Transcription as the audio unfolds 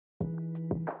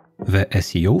The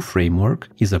SEO Framework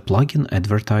is a plugin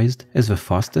advertised as the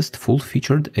fastest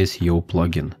full-featured SEO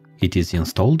plugin. It is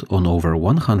installed on over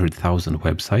 100,000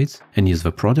 websites and is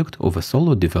the product of a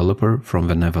solo developer from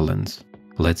the Netherlands.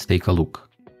 Let's take a look.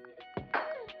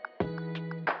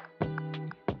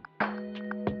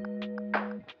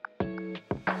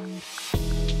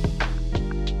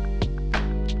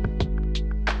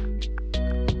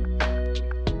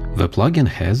 The plugin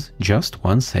has just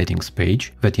one settings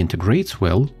page that integrates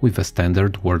well with the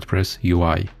standard WordPress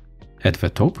UI. At the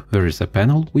top there is a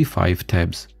panel with 5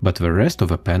 tabs, but the rest of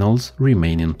the panels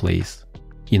remain in place.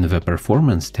 In the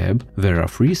Performance tab there are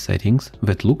 3 settings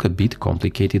that look a bit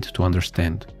complicated to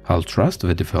understand. I'll trust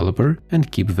the developer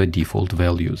and keep the default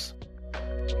values.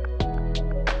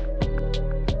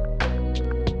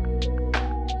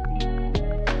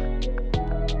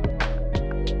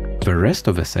 The rest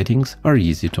of the settings are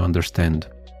easy to understand.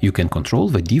 You can control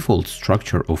the default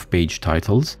structure of page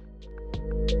titles,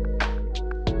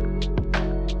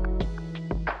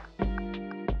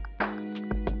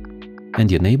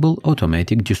 and enable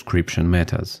automatic description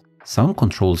metas, some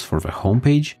controls for the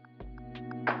homepage,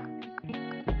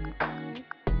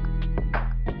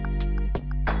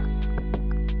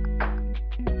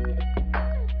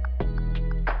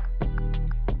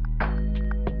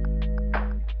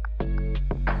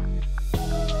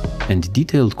 and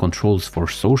detailed controls for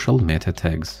social meta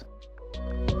tags.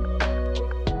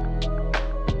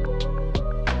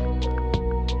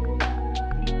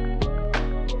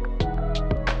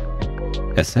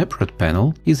 A separate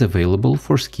panel is available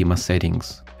for schema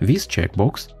settings. This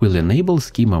checkbox will enable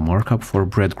schema markup for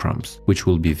breadcrumbs, which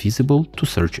will be visible to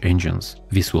search engines.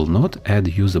 This will not add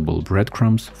usable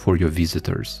breadcrumbs for your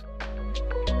visitors.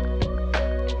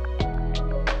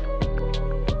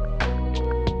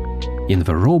 In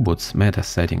the Robots Meta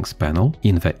Settings panel,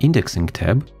 in the Indexing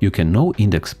tab, you can know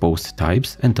index post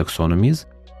types and taxonomies.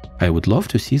 I would love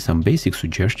to see some basic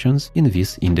suggestions in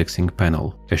this indexing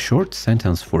panel. A short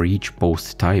sentence for each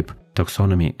post type,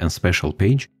 taxonomy and special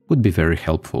page would be very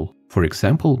helpful. For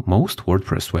example, most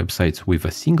WordPress websites with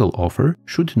a single offer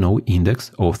should know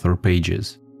index author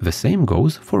pages. The same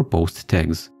goes for post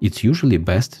tags. It's usually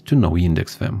best to know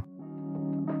index them.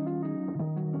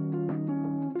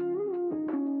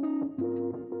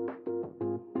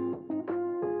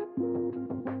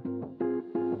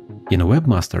 In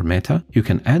Webmaster Meta, you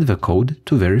can add the code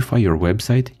to verify your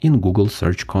website in Google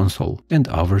Search Console and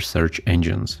other search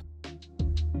engines.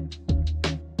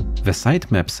 The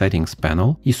Sitemap Settings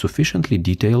panel is sufficiently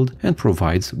detailed and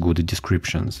provides good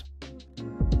descriptions.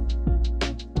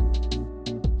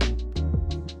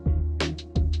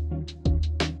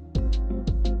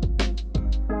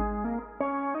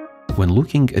 When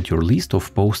looking at your list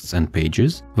of posts and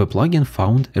pages, the plugin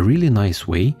found a really nice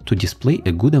way to display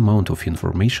a good amount of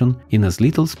information in as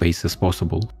little space as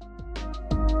possible.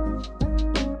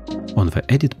 On the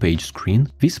Edit Page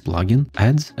screen, this plugin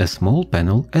adds a small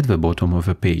panel at the bottom of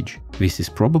the page. This is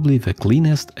probably the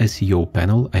cleanest SEO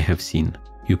panel I have seen.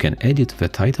 You can edit the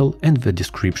title and the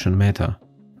description meta,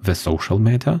 the social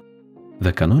meta,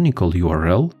 the canonical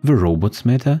URL, the robots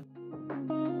meta,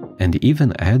 and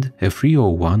even add a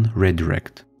 301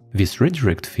 redirect. This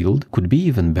redirect field could be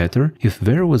even better if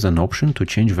there was an option to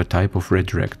change the type of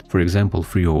redirect, for example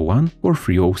 301 or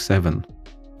 307.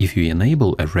 If you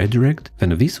enable a redirect,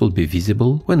 then this will be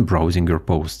visible when browsing your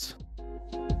posts.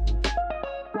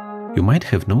 You might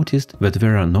have noticed that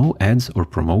there are no ads or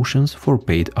promotions for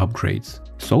paid upgrades.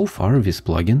 So far, this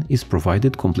plugin is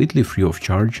provided completely free of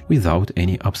charge without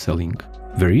any upselling.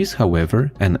 There is, however,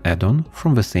 an add-on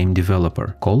from the same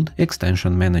developer called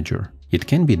Extension Manager. It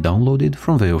can be downloaded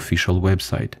from the official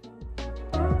website.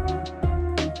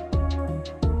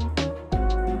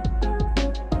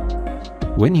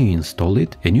 When you install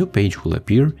it, a new page will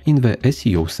appear in the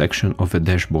SEO section of the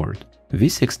dashboard.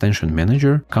 This Extension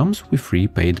Manager comes with 3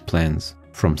 paid plans,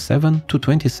 from $7 to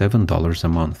 $27 a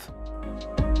month.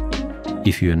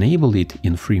 If you enable it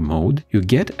in free mode, you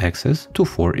get access to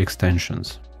 4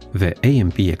 extensions. The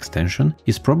AMP extension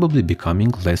is probably becoming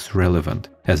less relevant,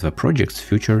 as the project's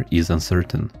future is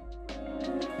uncertain.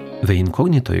 The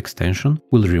Incognito extension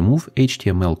will remove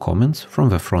HTML comments from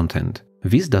the front end.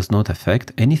 This does not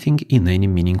affect anything in any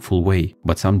meaningful way,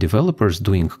 but some developers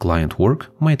doing client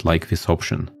work might like this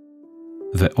option.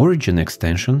 The Origin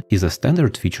extension is a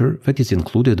standard feature that is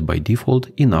included by default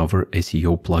in other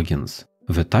SEO plugins.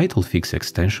 The Title Fix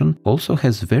extension also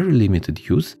has very limited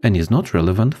use and is not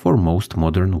relevant for most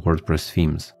modern WordPress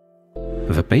themes.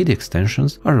 The paid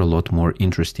extensions are a lot more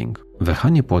interesting. The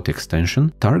Honeypot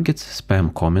extension targets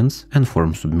spam comments and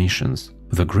form submissions.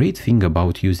 The great thing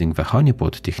about using the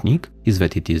honeypot technique is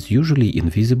that it is usually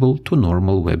invisible to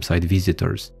normal website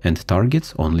visitors and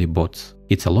targets only bots.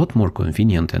 It's a lot more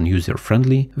convenient and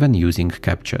user-friendly than using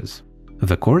CAPTCHAs.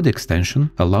 The Chord extension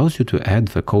allows you to add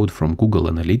the code from Google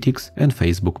Analytics and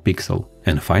Facebook Pixel.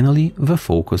 And finally, the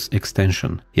Focus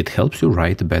extension. It helps you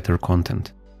write better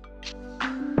content.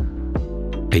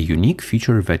 A unique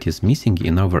feature that is missing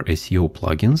in our SEO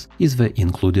plugins is the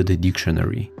included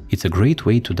dictionary. It's a great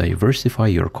way to diversify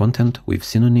your content with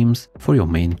synonyms for your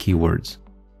main keywords.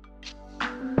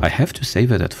 I have to say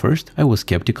that at first I was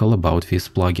skeptical about this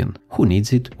plugin. Who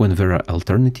needs it when there are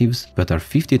alternatives that are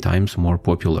 50 times more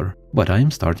popular? But I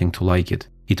am starting to like it.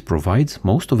 It provides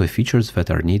most of the features that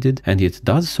are needed, and it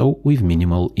does so with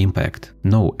minimal impact.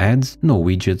 No ads, no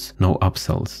widgets, no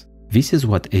upsells. This is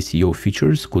what SEO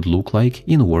features could look like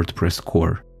in WordPress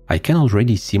core. I can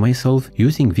already see myself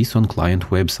using this on client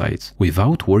websites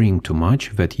without worrying too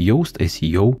much that Yoast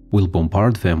SEO will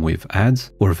bombard them with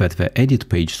ads or that the edit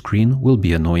page screen will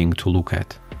be annoying to look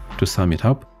at. To sum it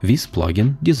up, this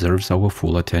plugin deserves our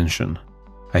full attention.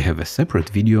 I have a separate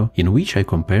video in which I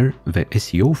compare the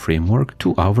SEO framework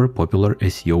to other popular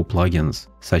SEO plugins,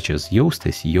 such as Yoast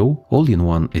SEO,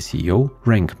 All-in-One SEO,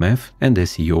 Rank Math, and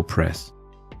SEO Press.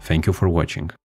 Thank you for watching.